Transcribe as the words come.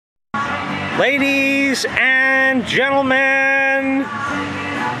Ladies and gentlemen,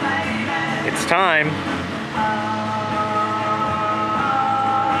 it's time.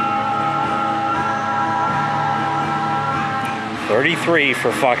 $33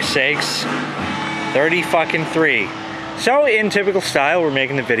 for fuck's sakes. 30 fucking 3. So in typical style, we're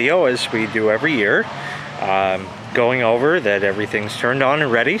making the video as we do every year, going over that everything's turned on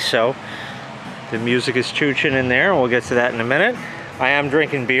and ready. So the music is chooching in there, and we'll get to that in a minute. I am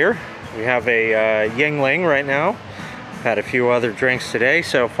drinking beer. We have a Yuengling right now. Had a few other drinks today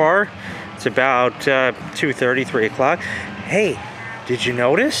so far. It's about 2:30, 3 o'clock. Hey, did you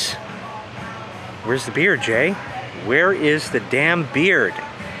notice? Where's the beard, Jay? Where is the damn beard?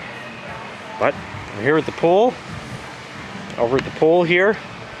 But we're here at the pool. Over at the pool here.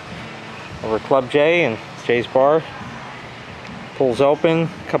 Over at Club J and Jay's Bar. Pool's open.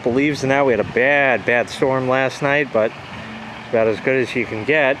 A couple leaves in that. We had a bad storm last night, but about as good as you can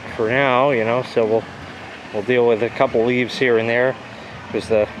get for now, you know. So we'll deal with a couple leaves here and there, because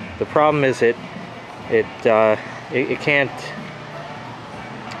the problem is it can't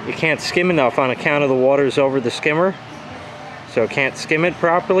skim enough on account of the water's over the skimmer, so it can't skim it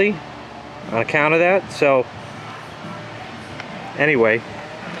properly on account of that. So anyway,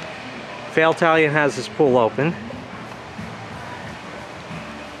 Fail Italian has his pool open.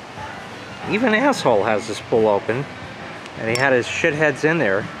 Even Asshole has his pool open. And he had his shitheads in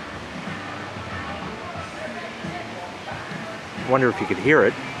there. Wonder if you could hear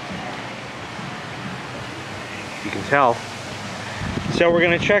it. You can tell. So we're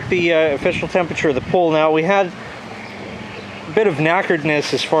going to check the official temperature of the pool now. We had a bit of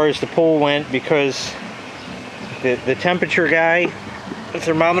knackeredness as far as the pool went, because the temperature guy, the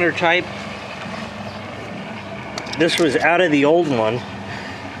thermometer type, this was out of the old one,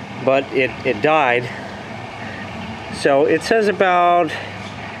 but it died. So it says about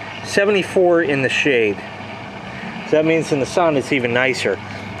 74 in the shade. So that means in the sun it's even nicer.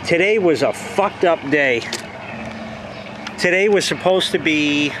 Today was a fucked up day. Today was supposed to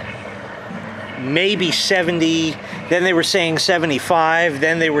be maybe 70, then they were saying 75,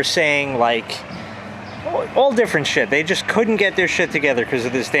 then they were saying like all different shit. They just couldn't get their shit together because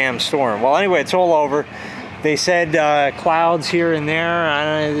of this damn storm. Well, anyway, it's all over. They said clouds here and there. I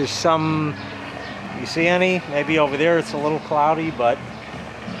don't know, there's some. You see any? Maybe over there it's a little cloudy, but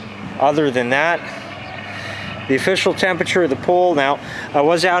other than that, the official temperature of the pool. Now, I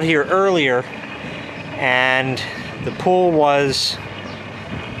was out here earlier, and the pool was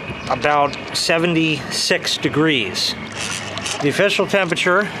about 76 degrees. The official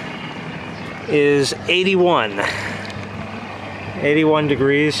temperature is 81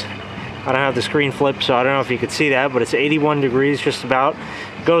 degrees. I don't have the screen flipped, so I don't know if you could see that, but it's 81 degrees just about.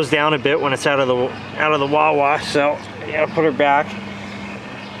 Goes down a bit when it's out of the Wawa, so you gotta put her back,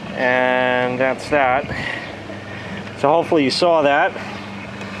 and that's that. So hopefully you saw that.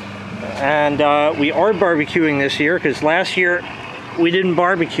 And we are barbecuing this year, because last year we didn't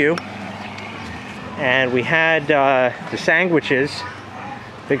barbecue, and we had the sandwiches.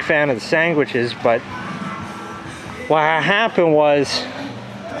 Big fan of the sandwiches, but what happened was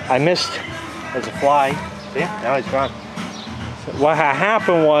I missed. There's a fly. See? Now he's gone. What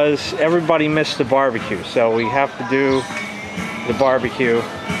happened was everybody missed the barbecue, so we have to do the barbecue.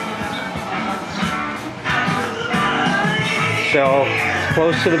 So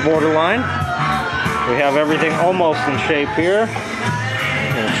close to the borderline. We have everything almost in shape here.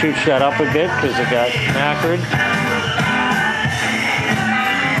 I'm gonna shooch that up a bit because it got knackered.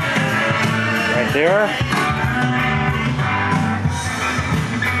 Right there.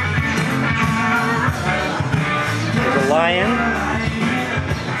 There's a lion.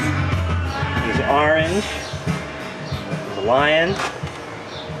 Orange. There's a lion.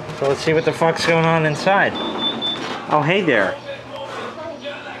 So let's see what the fuck's going on inside. Oh, hey there.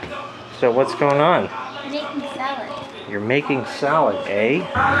 So what's going on? I'm making salad. You're making salad, eh?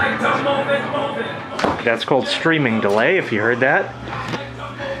 That's called streaming delay, if you heard that.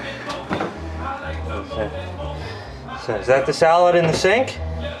 So is that the salad in the sink?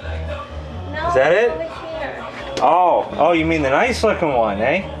 No, is that it? over here. Oh, you mean the nice looking one,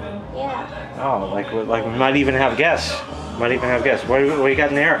 eh? Yeah. Oh, like we might even have guests. Might even have guests. What do you got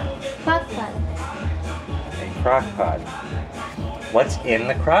in there? Crock pot. A crock pot. What's in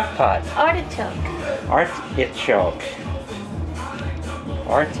the crock pot? Artichoke. Artichoke.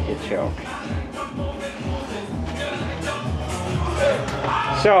 Artichoke.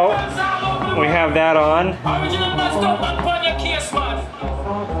 So, we have that on.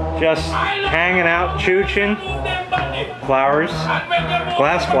 Just hanging out, chooching. Flowers.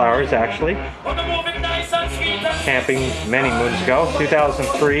 Glass flowers, actually. camping many moons ago,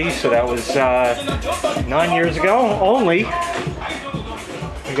 2003, so that was 9 years ago only.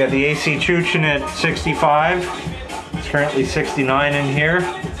 We got the AC Chuchin at 65. It's currently 69 in here.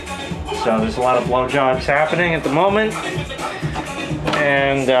 So there's a lot of blowjobs happening at the moment.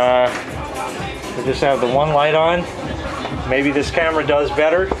 And we just have the one light on. Maybe this camera does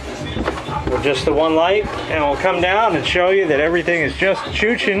better with just the one light. And we'll come down and show you that everything is just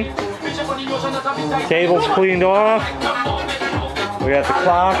Chuchin. Table's cleaned off. We got the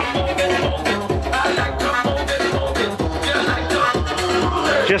clock.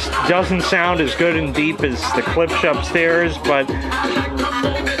 Just doesn't sound as good and deep as the Klipsch upstairs, but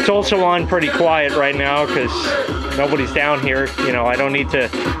it's also on pretty quiet right now because nobody's down here. You know, I don't need to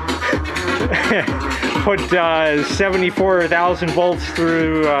put 74,000 volts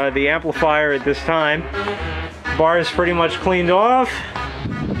through the amplifier at this time. Bar is pretty much cleaned off.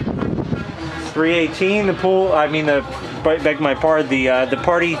 3:18. The pool. I mean, beg my pardon. The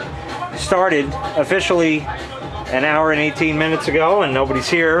party started officially an hour and 18 minutes ago, and nobody's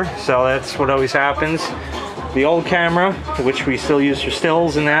here. So that's what always happens. The old camera, which we still use for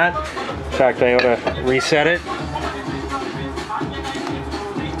stills and that. In fact, I ought to reset it.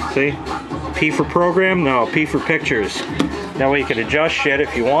 See? P for program? No, P for pictures. That way you can adjust shit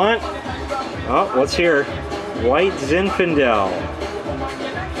if you want. Oh, what's here? White Zinfandel.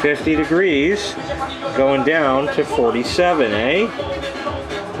 50 degrees. Going down to 47, eh?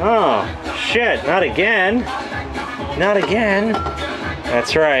 Oh, shit. Not again. Not again.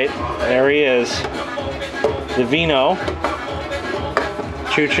 That's right. There he is. The Vino.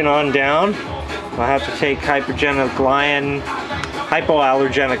 Chuchin on down. I'll have to take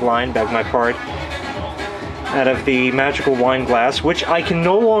hypoallergenic line, beg my pardon, out of the magical wine glass, which I can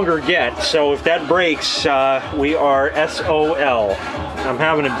no longer get. So if that breaks, we are SOL. I'm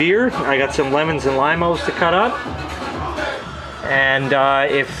having a beer. I got some lemons and limos to cut up. And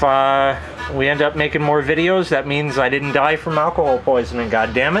if we end up making more videos, that means I didn't die from alcohol poisoning,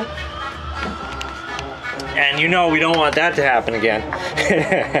 god damn it. And you know we don't want that to happen again.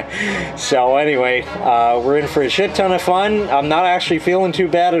 So anyway, we're in for a shit ton of fun. I'm not actually feeling too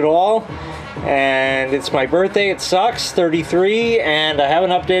bad at all. And it's my birthday, it sucks, 33, and I haven't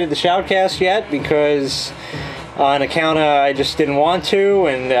updated the Shoutcast yet because on account of I just didn't want to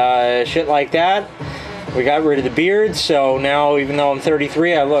and shit like that. We got rid of the beard, so now even though I'm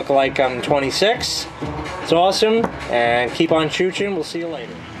 33, I look like I'm 26. It's awesome, and keep on Chuchin. We'll see you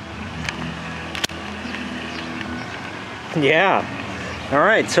later. Yeah.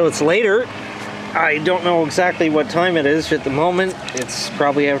 Alright, so it's later. I don't know exactly what time it is at the moment. It's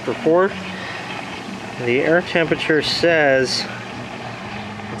probably after 4. The air temperature says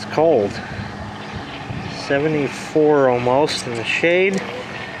it's cold. 74 almost in the shade.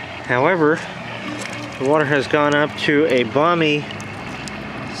 However, the water has gone up to a balmy,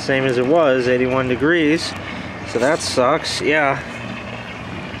 same as it was, 81 degrees. So that sucks, yeah.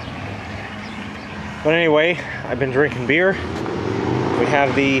 But anyway, I've been drinking beer. We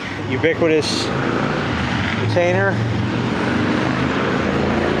have the ubiquitous container.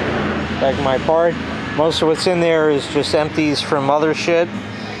 Beg my pardon. Most of what's in there is just empties from other shit,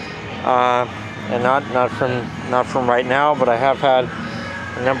 and not from right now. But I have had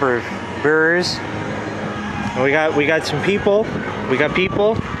a number of beers. And we got some people. We got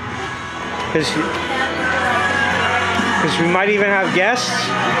people because we might even have guests.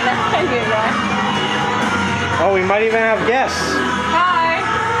 Oh, we might even have guests. Hi.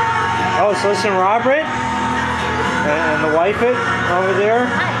 Oh, so listen, Robert and the wife over there.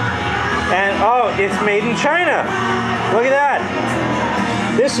 And oh, it's made in China. Look at that.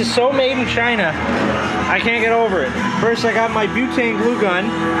 This is so made in China. I can't get over it. First, I got my butane glue gun,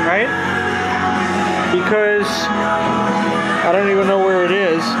 right? Because I don't even know where it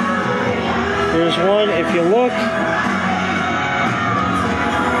is. There's one, if you look,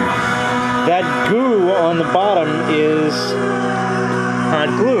 that goo on the bottom is hot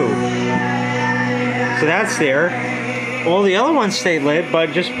glue. So that's there. All the other ones stay lit,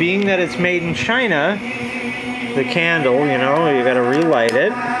 but just being that it's made in China, the candle, you know, you gotta relight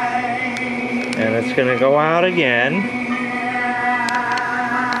it. And it's gonna go out again.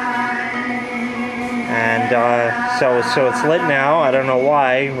 And so it's lit now. I don't know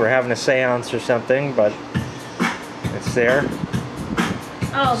why. We're having a seance or something, but it's there.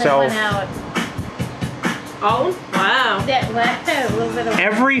 Oh, that went out. Oh, wow. That went a little bit of.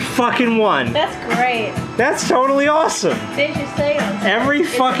 Every fucking one. That's great. That's totally awesome. There's your seance. Every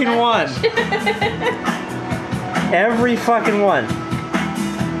fucking one. Every fucking one.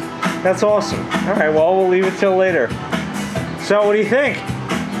 That's awesome. Alright, well, we'll leave it till later. So, what do you think?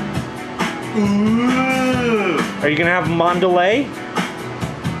 Ooh. Are you gonna have them on delay?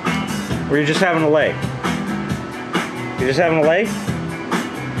 Or you're just having a leg? You're just having a leg?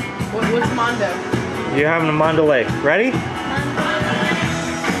 What's Mondo? You're having a on delay. Ready?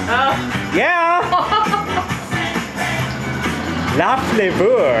 Oh. Yeah! La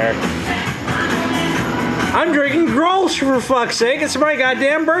flavor. I'm drinking Grolsch for fuck's sake. It's my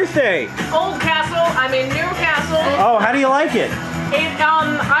goddamn birthday. Newcastle. Oh, how do you like it?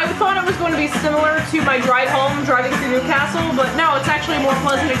 I thought it was going to be similar to my drive home driving through Newcastle, but no, it's actually a more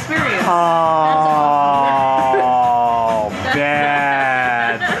pleasant experience. Oh,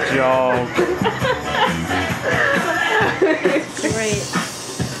 bad joke. Great.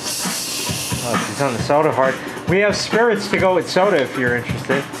 Oh, she's on the soda heart. We have spirits to go with soda if you're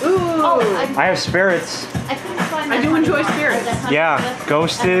interested. Ooh. Oh, I have spirits. I do enjoy spirits. Yeah,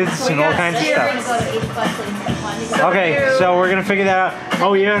 ghosted and all kinds of stuff. Okay, so we're gonna figure that out.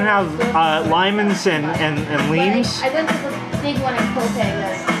 Oh, you're gonna have limons and limes? I went to the big one in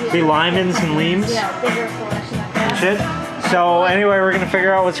Copenhagen. Be limons and limes? Yeah, bigger selection of that. Shit. So anyway, we're gonna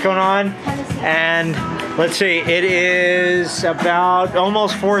figure out what's going on. And let's see, it is about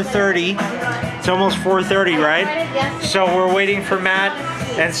almost 4:30. It's almost 4:30, right? So we're waiting for Matt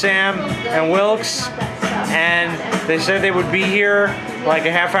and Sam and Wilkes. And they said they would be here like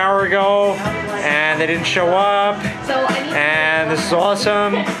a half hour ago, and they didn't show up. And this is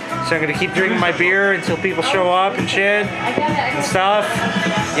awesome. So I'm gonna keep drinking my beer until people show up and shit and stuff.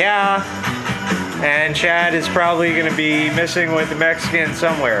 Yeah. And Chad is probably gonna be missing with the Mexican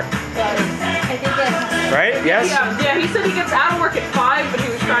somewhere. Right? Yes? Yeah, he said he gets out of work at 5, but he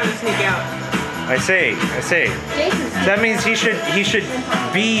was trying to sneak out. I see. That means he should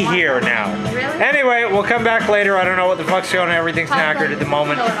be here now. Anyway, we'll come back later. I don't know what the fuck's going on. Everything's knackered at the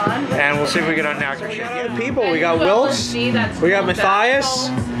moment. And we'll see if we can unknacker shit. People, we got Wilkes, we got Matthias,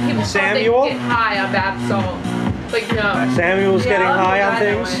 Samuel. Get high on bath salt. Like, no. Samuel's getting high on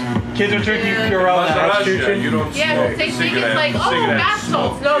things. Kids are drinking Purell Constitution. Yeah, they think it's like, oh, bath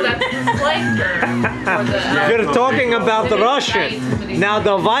salts. No, that's the slang term. You're talking about the Russian. Now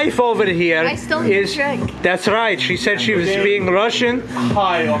the wife over here is. That's right. She said she was being Russian.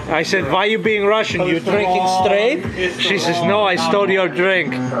 I said, why are you being Russian? You drinking straight? She says, no, I stole your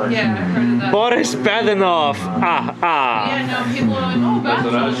drink. Yeah, I've heard of that. Boris Badenov. Yeah, no, people are like, oh, bath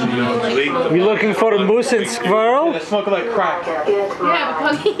salts. You looking for a moose and squirrel? Smoke like crack. Yeah,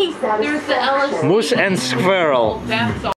 because there's the LSD. Moose and squirrel. Bath salt.